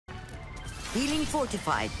Healing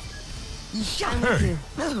fortified. Hey.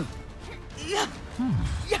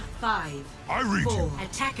 5, I read 4, you.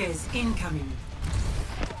 attackers incoming.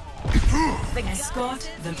 Escort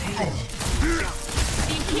the payload.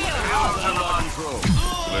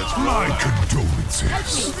 My condolences.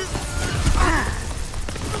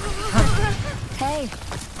 Hey.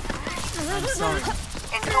 I'm sorry.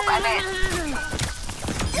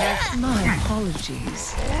 My apologies.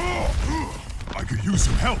 I could use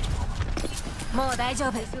some help. もう大丈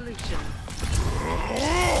夫。 Solution.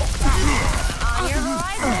 On your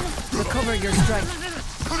horizon. Recover your strength.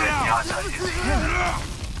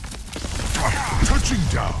 Touching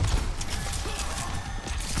down.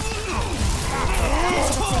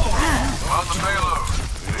 On the payload.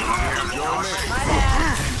 Join me.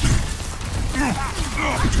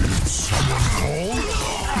 Did someone call?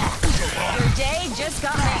 Your day just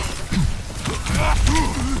got made.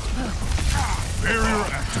 Barrier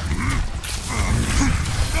activated.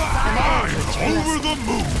 I'm over the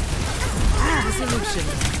moon. The solution.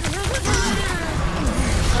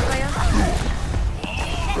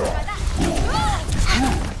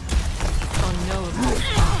 Oh no.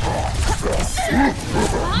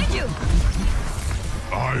 Behind you.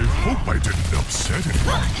 I hope I didn't upset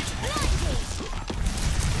anyone.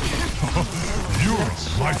 You're a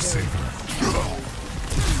lifesaver.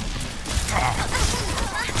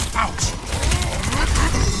 Ouch!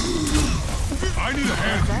 I need a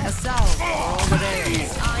hand. A salve for all the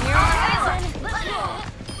days. On your horizon.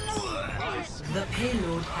 The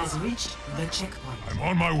payload has reached the checkpoint. I'm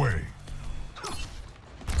on my way.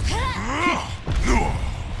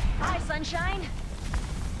 Hi, sunshine.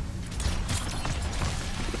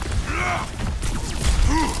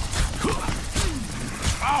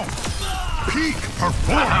 Ow! Peak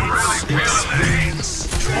performance! Explains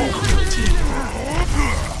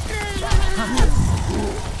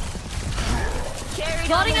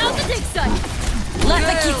Plotting out the dig site. Let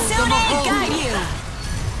the kitsune guide you.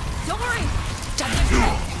 Don't worry.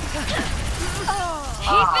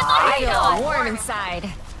 He's been I looking feel warm inside.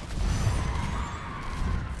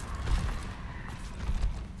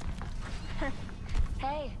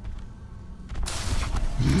 Hey.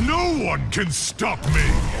 No one can stop me!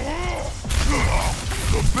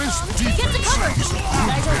 The best defense Get to cover. is You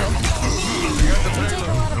take a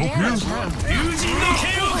lot of Help damage, here? huh?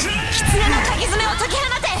 Kitsune no kagizune o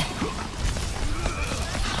tokihanate.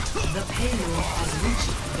 The payload has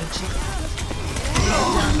reached the checkpoint.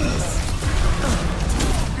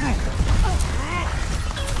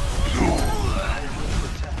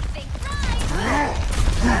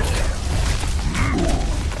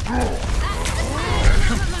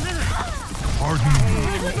 Pardon me.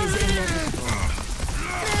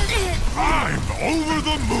 I'm over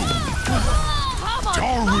the moon!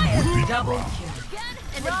 Darwin would be Double proud. kill.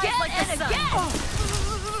 And again and again.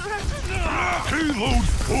 Payload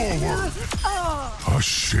forward! A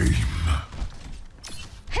shame.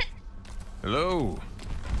 Hello.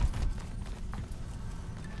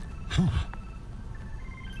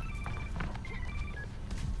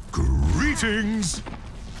 Greetings!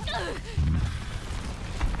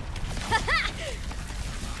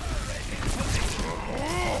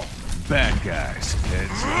 Bad guys.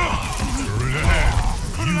 Heads up. Turret ahead.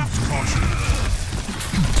 Use caution.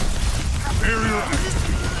 Barrier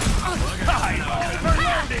activated.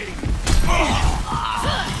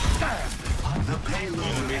 The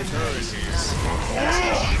payload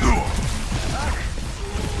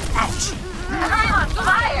Ouch! I'm on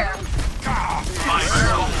fire.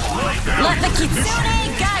 Let the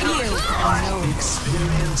kitsune guide you.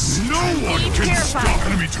 No one can purified. stop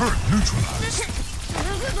enemy turret neutralized.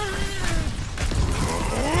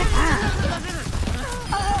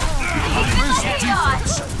 This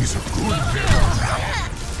defense is a good barrier.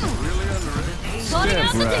 Plotting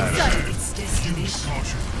out the dig site. Its destination.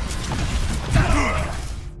 Caution.